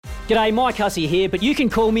G'day, Mike Hussey here, but you can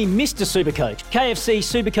call me Mr. Supercoach. KFC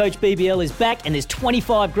Supercoach BBL is back and there's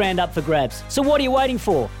 25 grand up for grabs. So what are you waiting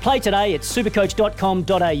for? Play today at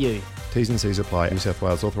supercoach.com.au. T's and C's apply. New South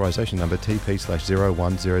Wales authorisation number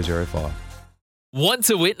TP/01005. Want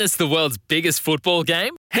to witness the world's biggest football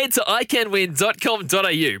game? Head to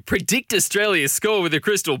iCanWin.com.au, predict Australia's score with a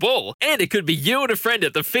crystal ball, and it could be you and a friend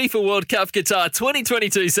at the FIFA World Cup Qatar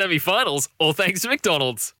 2022 semi-finals, all thanks to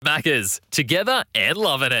McDonald's. Maccas, together and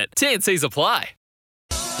loving it. T&Cs apply.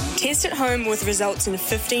 Test at home with results in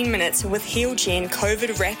 15 minutes with HealGen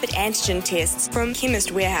COVID rapid antigen tests from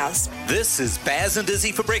Chemist Warehouse. This is Baz and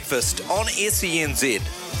Izzy for breakfast on SENZ.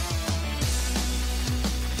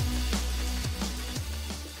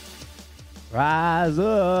 Rise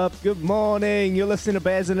up, good morning. You're listening to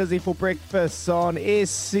Baz and Izzy for breakfast on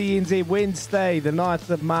SCNZ Wednesday, the 9th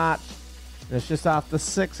of March. And it's just after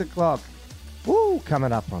 6 o'clock. Woo,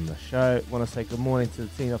 coming up on the show. Want to say good morning to the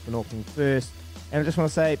team up in Auckland first. And I just want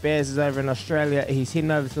to say Baz is over in Australia. He's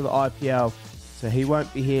heading over to the IPL, so he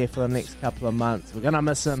won't be here for the next couple of months. We're going to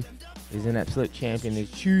miss him. He's an absolute champion.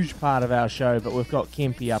 He's a huge part of our show, but we've got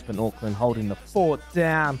Kempy up in Auckland holding the fort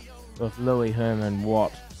down with Louis Herman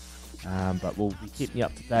Watt. But we'll be keeping you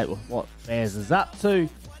up to date with what Baz is up to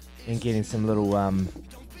and getting some little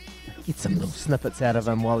snippets out of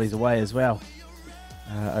him while he's away as well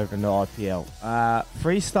over in the IPL.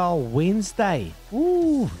 Freestyle Wednesday.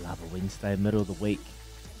 Ooh, love a Wednesday, middle of the week.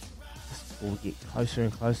 Just before we get closer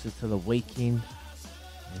and closer to the weekend,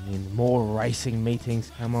 and then more racing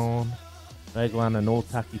meetings come on. Big one in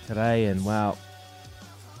Otaki today, and wow,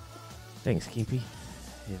 thanks Kempy.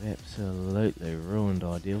 You've absolutely ruined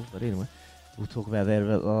Ideal, but anyway, we'll talk about that a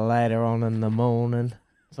bit later on in the morning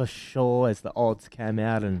for sure, as the odds came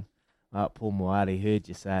out, and Paul Moati heard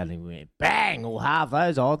you say it and he went bang, we'll halve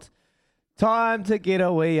those odds. Time to get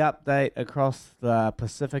a wee update across the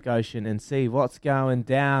Pacific Ocean and see what's going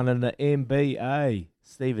down in the NBA.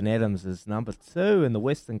 Steven Adams is number 2 in the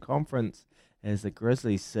Western Conference as the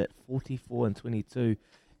Grizzlies sit 44-22.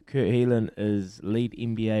 Kurt Heelan is lead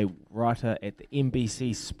NBA writer at the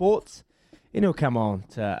NBC Sports, and he'll come on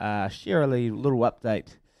to share a little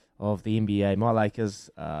update of the NBA. My Lakers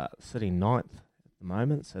sitting 9th at the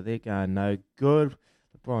moment, so they're going no good.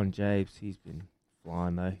 LeBron James, he's been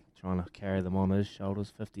flying though, trying to carry them on his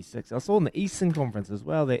shoulders, 56. I saw in the Eastern Conference as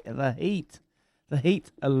well, the Heat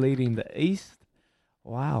are leading the East.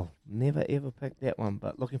 Wow, never ever picked that one,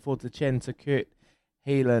 but looking forward to chatting to Kurt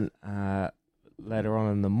Heelan later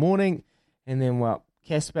on in the morning. And then, well,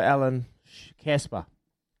 Alan Sharrock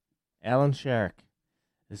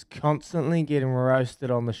is constantly getting roasted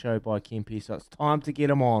on the show by Kempy, so it's time to get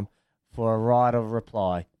him on for a right of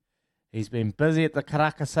reply. He's been busy at the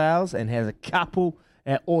Karaka sales and has a couple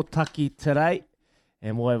at Otaki today,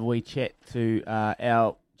 and we'll have a wee chat to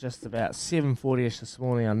our just about 7:40ish this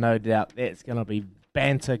morning. I no doubt that's going to be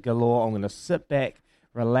banter galore. I'm going to sit back,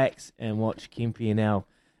 relax, and watch Kempy and Al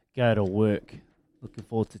go to work. Looking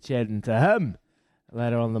forward to chatting to him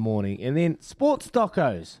later on in the morning. And then sports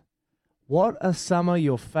docos. What are some of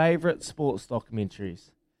your favourite sports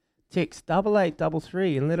documentaries? Text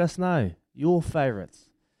 8833 and let us know your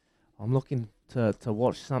favourites. I'm looking to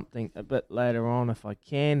watch something a bit later on if I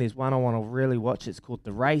can. There's one I want to really watch. It's called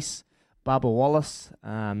The Race. Bubba Wallace,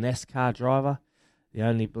 NASCAR driver. The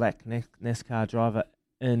only black NASCAR driver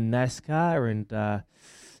in NASCAR, and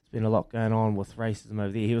been a lot going on with racism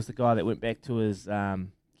over there. He was the guy that went back to his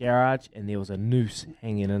garage, and there was a noose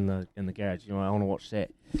hanging in the garage. You know, I want to watch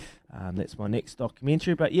that. That's my next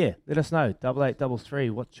documentary. But yeah, let us know. 8833.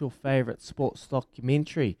 What's your favourite sports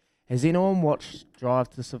documentary? Has anyone watched Drive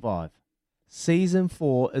to Survive? Season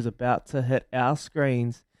 4 is about to hit our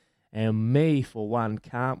screens, and me for one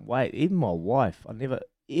can't wait. Even my wife, I never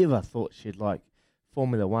ever thought she'd like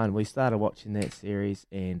Formula One. We started watching that series,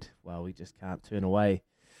 and well, we just can't turn away.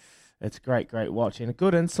 It's great watch and a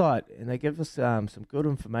good insight, and they give us some good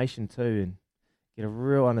information too, and get a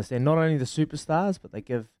real understanding. Not only the superstars, but they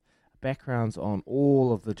give backgrounds on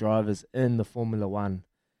all of the drivers in the Formula One.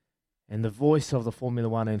 And the voice of the Formula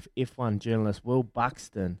One and F1 journalist, Will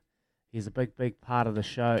Buxton, he's a big part of the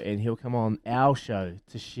show, and he'll come on our show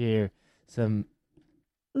to share some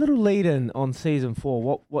little lead-in on Season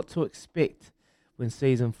 4, what to expect when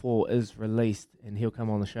Season 4 is released, and he'll come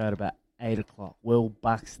on the show at about 8 o'clock. Will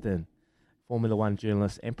Buxton, Formula One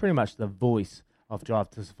journalist, and pretty much the voice of Drive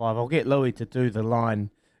to Survive. I'll get Louis to do the line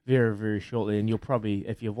very, very shortly, and you'll probably,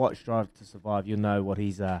 if you've watched Drive to Survive, you'll know what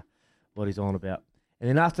he's on about. And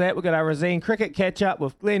then after that, we've got our Razine cricket catch-up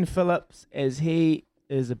with Glenn Phillips as he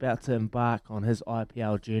is about to embark on his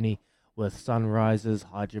IPL journey with Sunrisers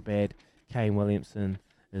Hyderabad, Kane Williamson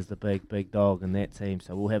is the big dog in that team.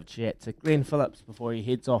 So we'll have a chat to Glenn Phillips before he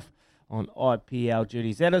heads off on IPL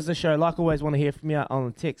duties. That is the show. Like always, want to hear from you on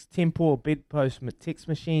the text Tempo Bedpost text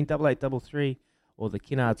machine 8833 or the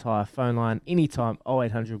Kennard Tire phone line anytime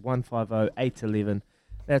 0800 150 811.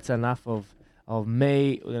 That's enough of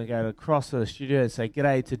me. We're going to go across to the studio and say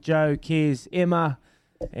g'day to Joe, Kez, Emma,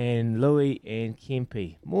 and Louis and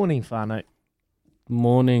Kempi. Morning, whānau.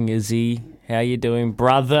 Morning, Izzy. How you doing,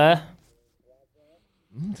 brother?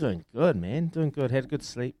 I'm doing good, man. Doing good. Had a good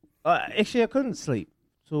sleep. Actually, I couldn't sleep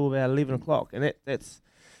till about 11 o'clock. And that's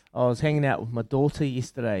I was hanging out with my daughter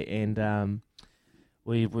yesterday, and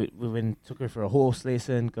we took her for a horse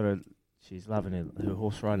lesson. She's loving her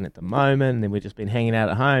horse riding at the moment, and then we've just been hanging out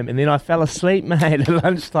at home. And then I fell asleep, mate, at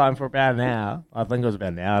lunchtime for about an hour. I think it was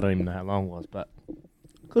about an hour. I don't even know how long it was, but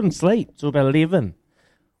couldn't sleep till about 11,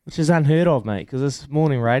 which is unheard of, mate, because this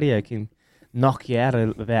morning radio can knock you out at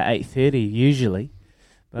about 8:30 usually.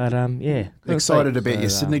 But, yeah. Excited about your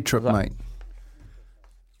Sydney trip, mate.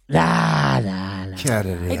 Nah.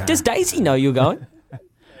 Hey, does Daisy know you're going?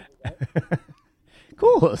 Of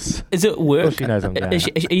course. Is it work? Of course she knows I'm going.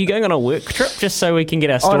 Are you going on a work trip just so we can get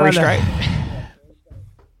our story straight?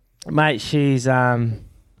 Mate, she's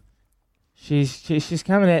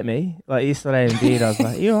coming at me like yesterday in bed. I was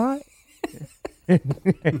like, "You all right?"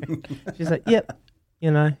 She's like, "Yep,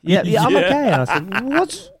 I'm okay." And I said,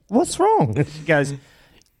 "What's wrong?" She goes,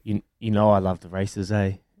 "You know I love the races, eh?"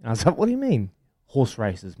 And I was like, "What do you mean?" Horse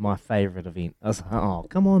races, my favourite event. I was like, "Oh,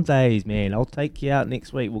 come on, Days, man. I'll take you out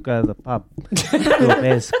next week. We'll go to the pub. Do a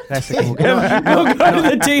Bears Classic. We'll go to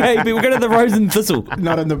the DAB. We'll go to the Rose and Thistle.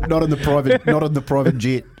 Not in the private jet. We'll go to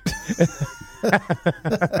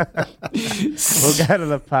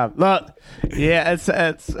the pub. Look, yeah,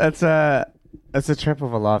 it's a trip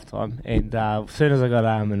of a lifetime. And as soon as I got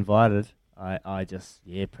invited, I just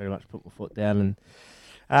pretty much put my foot down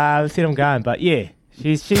and said I'm going. But yeah.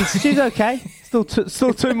 She's okay. Still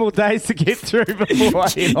 2 more days to get through before I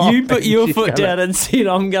head off. You put your foot down and said,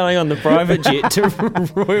 "I'm going on the private jet to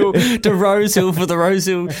Rose Hill for the Rose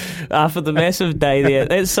Hill for the massive day there."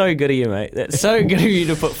 That's so good of you, mate. That's so good of you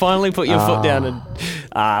to finally put your foot down and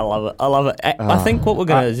I love it. I think what we're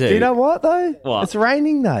going to do. Do you know what though? What? It's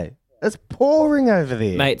raining though. It's pouring over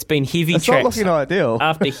there. Mate, it's been heavy it's tracks. It's not looking ideal.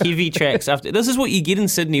 After heavy tracks. This is what you get in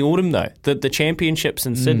Sydney autumn, though. The championships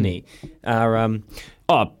in Sydney are...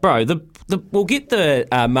 we'll get the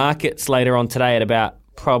markets later on today at about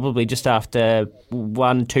probably just after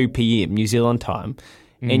 1-2 p.m. New Zealand time.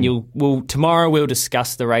 And tomorrow we'll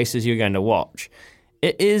discuss the races you're going to watch.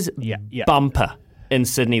 It is bumper in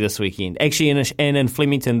Sydney this weekend. Actually, in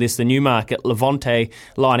Flemington, there's the Newmarket, Levante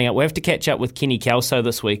lining up. We have to catch up with Kenny Kelso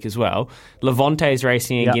this week as well. Levante is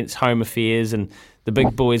racing against Home Affairs and the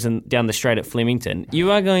big boys down the straight at Flemington. You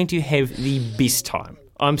are going to have the best time.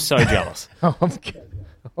 I'm so jealous. I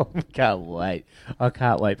can't wait.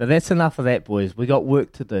 But that's enough of that, boys. We got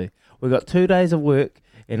work to do. We got 2 days of work,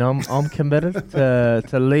 and I'm committed to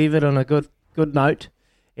leave it on a good note.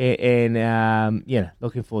 And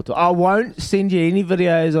looking forward to it. I won't send you any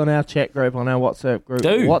videos on our chat group, on our WhatsApp group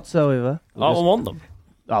whatsoever. I want them.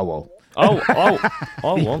 Oh, well. I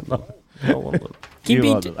want them.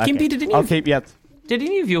 Kempi, I'll keep you up. Did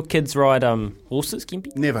any of your kids ride horses,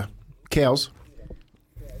 Kempi? Never. Cows.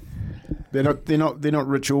 They're not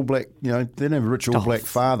rich All Black. They don't have a rich All Black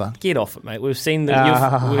father. Get off it, mate. We've seen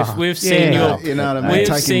that. We've seen your. You know what I mean?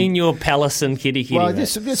 We've seen your palace and kitty. Well,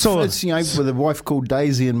 it's with a wife called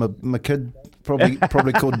Daisy and my kid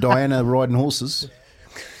probably called Diana riding horses.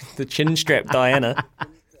 The chin strap Diana.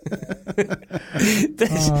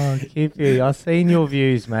 Kippy, I've seen your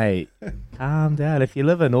views, mate. Calm down. If you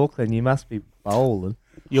live in Auckland, you must be bowling.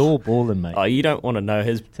 You're balling, mate. Oh, you don't want to know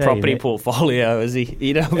his property portfolio, is he?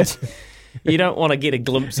 You don't want to get a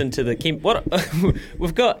glimpse into the Kemp.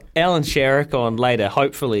 We've got Alan Sharrock on later,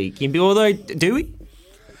 hopefully, Kempi. Although, do we?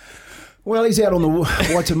 Well, he's out on the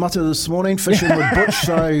Waitemata this morning fishing with Butch,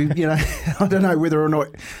 so I don't know whether or not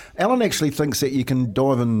Alan actually thinks that you can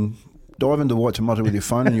dive into Waitemata with your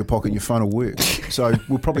phone in your pocket and your phone will work. So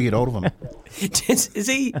we'll probably get hold of him. Is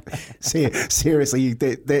he? Seriously,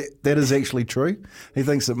 that is actually true. He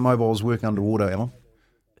thinks that mobiles work underwater, Alan.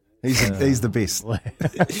 He's the best.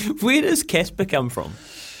 Where does Casper come from?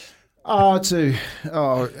 Oh, it's an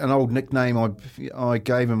old nickname I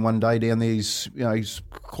gave him one day down there. He's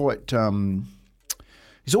quite.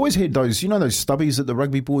 He's always had those stubbies that the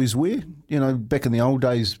rugby boys wear. Back in the old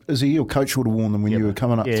days, your coach would have worn them when you were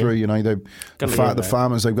coming up through. The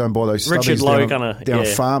farmers, they'd go and buy those stubbies Richard Lowe down at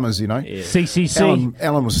Farmers. CCC.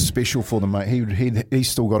 Alan was special for them, mate.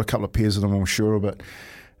 He's still got a couple of pairs of them, I'm sure, but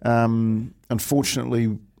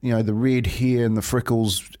unfortunately, the red hair and the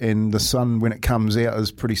freckles and the sun when it comes out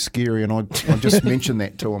is pretty scary. And I just mentioned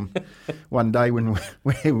that to him one day when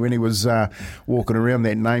he was walking around.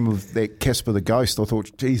 That name of that Casper the Ghost, I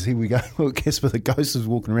thought, geez, here we go. Casper the Ghost is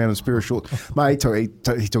walking around in spirit short. Mate, he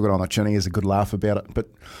took it on the chin. He has a good laugh about it. But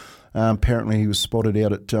apparently he was spotted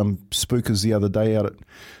out at Spookers the other day out at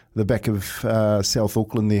the back of South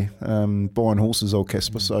Auckland there, buying horses, old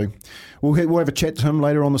Casper. So we'll have a chat to him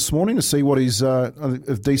later on this morning to see what he's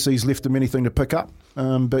if DC's left him anything to pick up.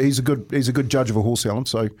 But he's a good judge of a horse, Alan.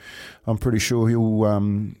 So I'm pretty sure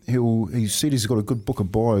he said he's got a good book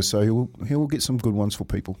of buyers, so he'll get some good ones for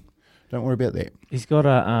people. Don't worry about that. He's got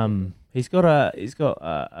a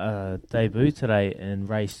debut today in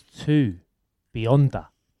race 2, Beyonder.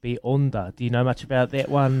 Do you know much about that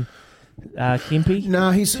one? Kempy?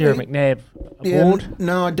 No, he's Sarah McNabb aboard. Yeah,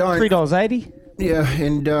 no, I don't. $3.80. Yeah,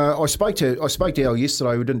 and I spoke to Al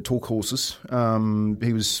yesterday. We didn't talk horses.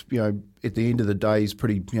 He was, at the end of the day, he's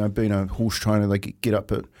pretty, being a horse trainer, they get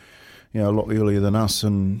up at, a lot earlier than us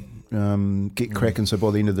and get cracking. So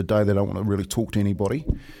by the end of the day, they don't want to really talk to anybody.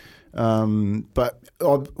 But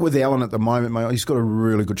with Alan at the moment, mate, he's got a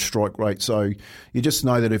really good strike rate. So you just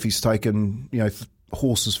know that if he's taken,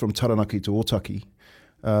 horses from Taranaki to Otaki,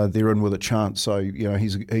 they're in with a chance. So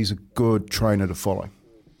he's a good trainer to follow.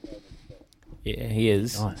 Yeah, he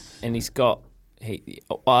is. Nice. And he's got.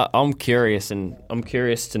 I'm curious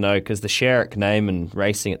to know because the Sharrock name and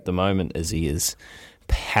racing at the moment is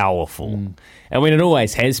powerful. I mean, it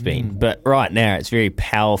always has been, but right now it's very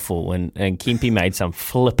powerful. And Kempy made some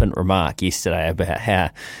flippant remark yesterday about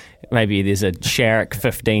how maybe there's a Sharrock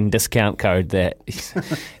 15 discount code that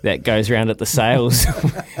goes around at the sales.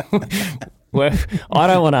 Well, I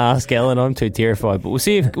don't want to ask Alan. I'm too terrified. But we'll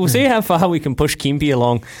see how far we can push Kempy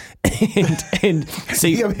along, and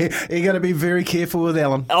see. You're going to be very careful with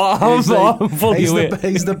Alan. Oh, I'm fully aware.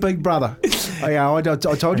 He's the big brother. I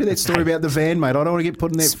told you that story about the van, mate. I don't want to get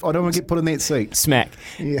put in that. I don't want to get put in that seat. Smack.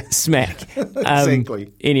 Yeah. Smack.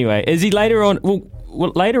 Exactly. Anyway, is he later on?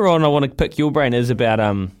 Well, later on, I want to pick your brain is about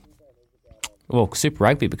Super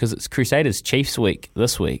Rugby because it's Crusaders Chiefs week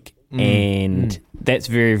this week. And that's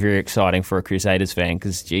very, very exciting for a Crusaders fan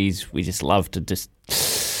because, geez, we just love to just...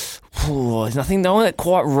 there's nothing no one that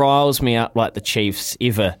quite riles me up like the Chiefs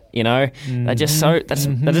ever, They're just so...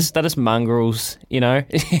 They're just mongrels,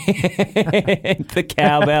 The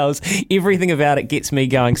cowbells, everything about it gets me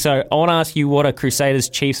going. So I want to ask you what a Crusaders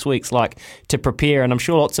Chiefs week's like to prepare, and I'm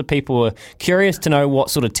sure lots of people are curious to know what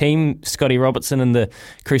sort of team Scotty Robertson and the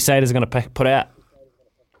Crusaders are going to put out.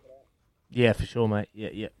 Yeah, for sure, mate.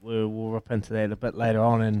 Yeah. We'll rip into that a bit later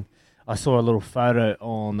on. And I saw a little photo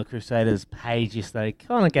on the Crusaders page yesterday.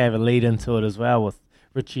 Kind of gave a lead into it as well with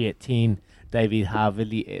Richie at 10, David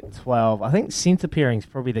Harvili at 12. I think centre pairing's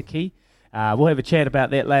probably the key. We'll have a chat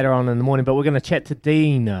about that later on in the morning, but we're going to chat to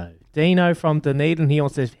Dino. Dino from Dunedin. He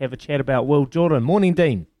wants to have a chat about Will Jordan. Morning,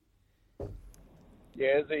 Dean.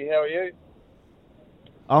 Yeah, Izzy, how are you?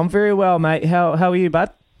 I'm very well, mate. How are you,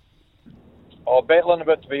 bud? Oh, battling a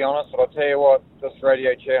bit, to be honest, but I'll tell you what, this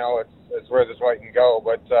radio channel, it's worth its weight in gold.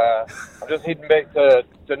 But I'm just heading back to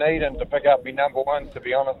Dunedin to pick up my number one, to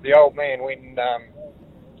be honest. The old man went and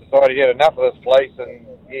decided he had enough of this place, and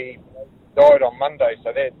he died on Monday,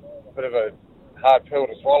 so that's a bit of a hard pill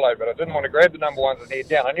to swallow. But I didn't want to grab the number ones and head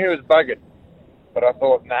down. I knew it was buggered, but I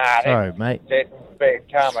thought, that's bad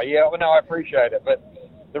karma. Yeah, well, no, I appreciate it, but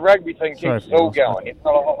the rugby thing keeps us all going.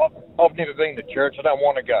 I've never been to church. I don't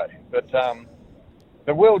want to go. But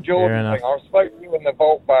the Will Jordan thing, I spoke to you in the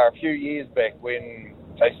Vault Bar a few years back when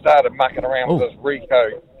they started mucking around with this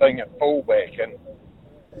Rico thing at fullback. And,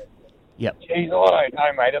 geez, I don't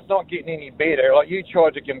know, mate. It's not getting any better. Like, you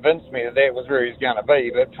tried to convince me that was where he's going to be.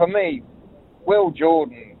 But for me, Will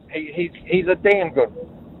Jordan, he's a damn good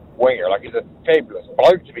winger. Like, he's a fabulous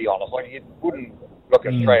bloke, to be honest. Like, you wouldn't look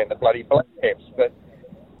Australian the bloody Black Caps. But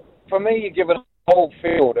for me, you give it a whole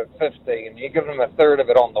field at 50 and you give them a third of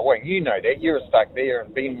it on the wing. You know that. You're stuck there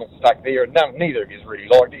and Ben was stuck there. And neither of you really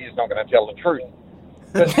liked it. He's not going to tell the truth.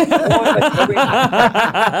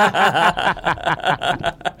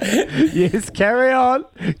 Yes, carry on,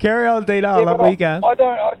 Dino. Yeah, Where you going? I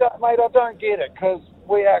don't get it because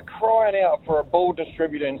we are crying out for a ball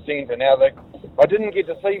distributor in centre. Now, I didn't get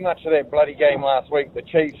to see much of that bloody game last week, the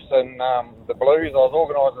Chiefs and the Blues. I was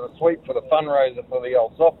organising a sweep for the fundraiser for the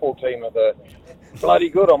old softball team at the bloody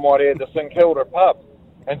good, I might add, the St Kilda pub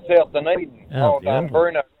in South Dunedin.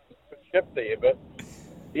 Bruno ship there, but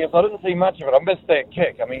yes, I didn't see much of it. I missed that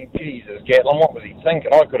kick. I mean, Jesus, Gatlin, what was he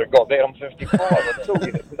thinking? I could have got that on 55. I'd still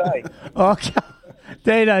get it today. Okay.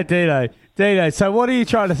 Dino, Dino, so what are you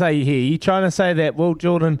trying to say here? Are you trying to say that Will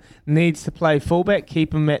Jordan needs to play fullback,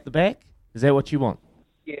 keep him at the back? Is that what you want?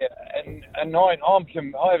 Yeah, and I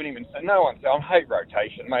haven't even said, no one said, I hate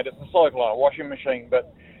rotation, mate. It's a cycle on a washing machine,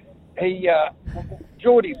 but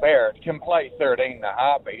Geordie Barrett can play 13 in a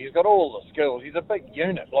heartbeat. He's got all the skills. He's a big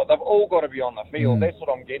unit. Like, they've all got to be on the field. That's what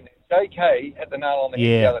I'm getting at. JK hit the nail on the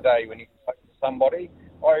head the other day when he spoke to somebody.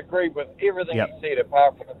 I agree with everything he said,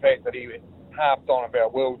 apart from the fact that he harped on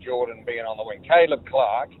about Will Jordan being on the wing. Caleb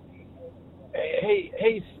Clark,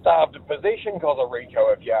 he starved a possession because of Rico,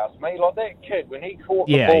 if you ask me. Like, that kid, when he caught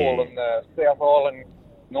the ball in the South Island,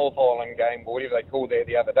 North Island game, or whatever they called that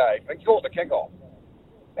the other day, he caught the kickoff.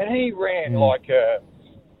 And he ran like a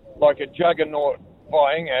juggernaut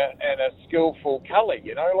vying and a skillful Cully,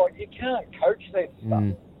 you know? Like, you can't coach that stuff.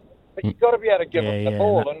 But you've got to be able to give him the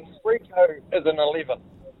ball. And Rico is an 11,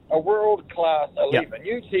 a world-class 11.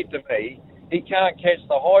 You said to me, he can't catch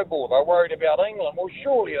the high ball. They're worried about England. Well,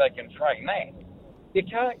 surely they can train that. You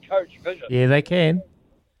can't coach vision. Yeah, they can.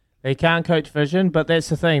 They can't coach vision, but that's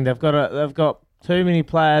the thing. They've got too many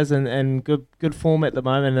players in good form at the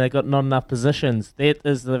moment, and they've got not enough positions. That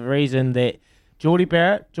is the reason that Geordie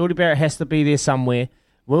Barrett has to be there somewhere.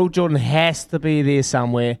 Will Jordan has to be there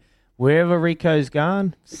somewhere. Wherever Rico's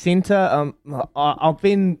gone, centre,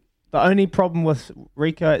 the only problem with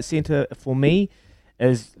Rico at centre for me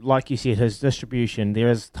is, like you said, his distribution. There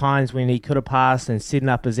is times when he could have passed and setting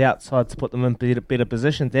up his outside to put them in better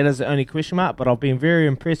positions. That is the only question mark, but I've been very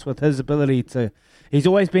impressed with his ability to... He's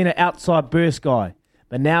always been an outside burst guy,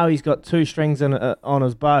 but now he's got two strings on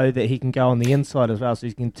his bow that he can go on the inside as well, so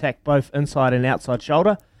he can attack both inside and outside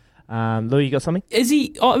shoulder. Lou, you got something? Is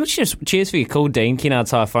he... Oh, cheers for your call, Dean.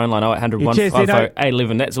 Kennard's High phone line, 0800 150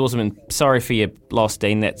 811. That's awesome, and sorry for your loss,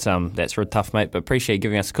 Dean. That's real tough, mate, but appreciate you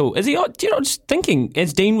giving us a call. Is he... just thinking,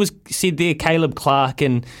 as Dean said there, Caleb Clark,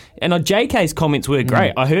 and JK's comments were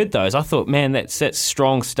great. I heard those. I thought, man, that's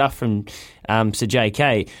strong stuff from Sir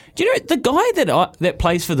JK. Do you know, the guy that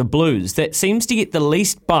plays for the Blues, that seems to get the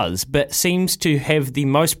least buzz, but seems to have the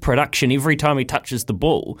most production every time he touches the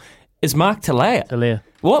ball, is Mark Talea.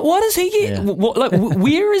 What does he get? Yeah.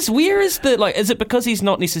 Where is the, like? Is it because he's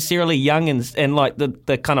not necessarily young and like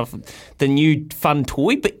the kind of the new fun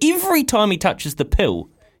toy? But every time he touches the pill,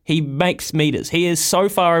 he makes meters. He is so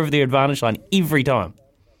far over the advantage line every time.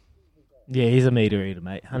 Yeah, he's a meter eater,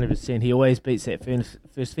 mate. 100%. He always beats that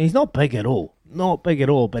first. He's not big at all,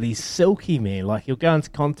 but he's silky, man. Like, he'll go into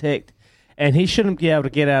contact, and he shouldn't be able to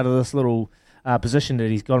get out of this little position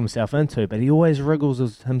that he's got himself into, but he always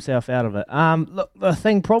wriggles himself out of it. Look,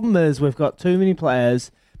 the problem is we've got too many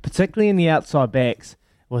players, particularly in the outside backs,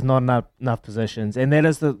 with not enough positions, and that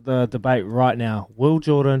is the debate right now. Will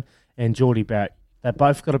Jordan and Geordie Barrett, they've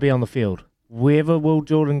both got to be on the field. Wherever Will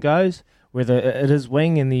Jordan goes, whether it is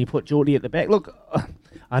wing and then you put Geordie at the back. Look,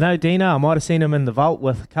 I know Dino, I might have seen him in the vault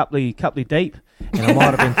with Cupley deep, and I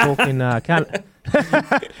might have been talking...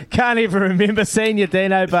 Can't even remember seeing you,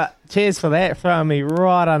 Dino, but cheers for that, throwing me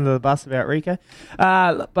right under the bus about Rico.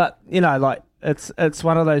 But, you know, like, it's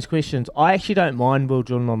one of those questions. I actually don't mind Will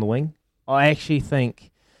Jordan on the wing. I actually think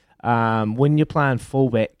when you're playing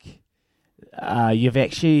fullback, you've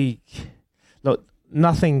actually... Look,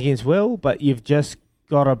 nothing against Will, but you've just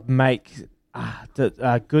got to make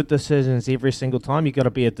good decisions every single time. You've got to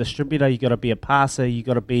be a distributor, you've got to be a passer, you've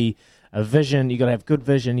got to be a vision, you've got to have good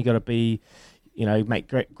vision, you've got to be...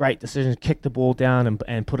 make great decisions, kick the ball down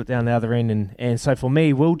and put it down the other end. And so for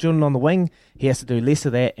me, Will Jordan on the wing, he has to do less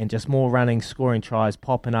of that and just more running, scoring tries,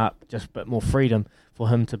 popping up, just a bit more freedom for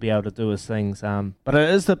him to be able to do his things. But it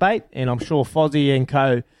is debate, and I'm sure Fozzie and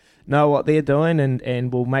co know what they're doing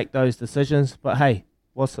and will make those decisions. But hey,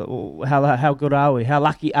 how good are we? How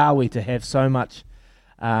lucky are we to have so much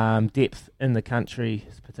depth in the country,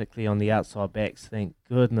 particularly on the outside backs? Thank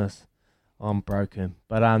goodness. I'm broken.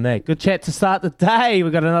 But good chat to start the day.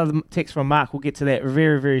 We've got another text from Mark. We'll get to that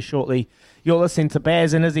very, very shortly. You're listening to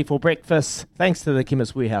Baz and Izzy for breakfast. Thanks to the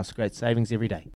Chemist Warehouse. Great savings every day.